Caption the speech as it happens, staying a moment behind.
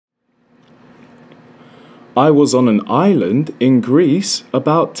I was on an island in Greece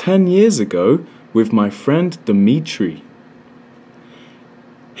about 10 years ago with my friend Dimitri.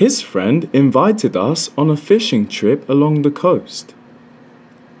 His friend invited us on a fishing trip along the coast.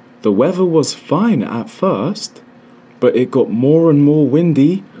 The weather was fine at first, but it got more and more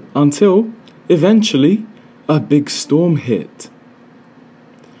windy until, eventually, a big storm hit.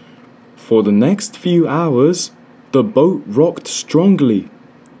 For the next few hours, the boat rocked strongly,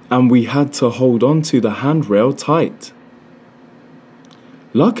 and we had to hold on to the handrail tight.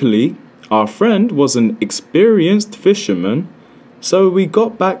 Luckily, our friend was an experienced fisherman, so we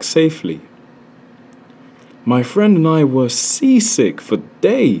got back safely. My friend and I were seasick for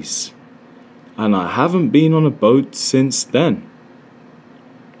days, and I haven't been on a boat since then.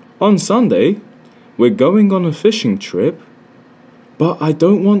 On Sunday, we're going on a fishing trip, but I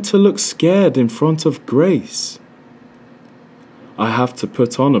don't want to look scared in front of Grace. I have to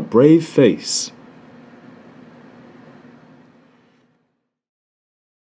put on a brave face.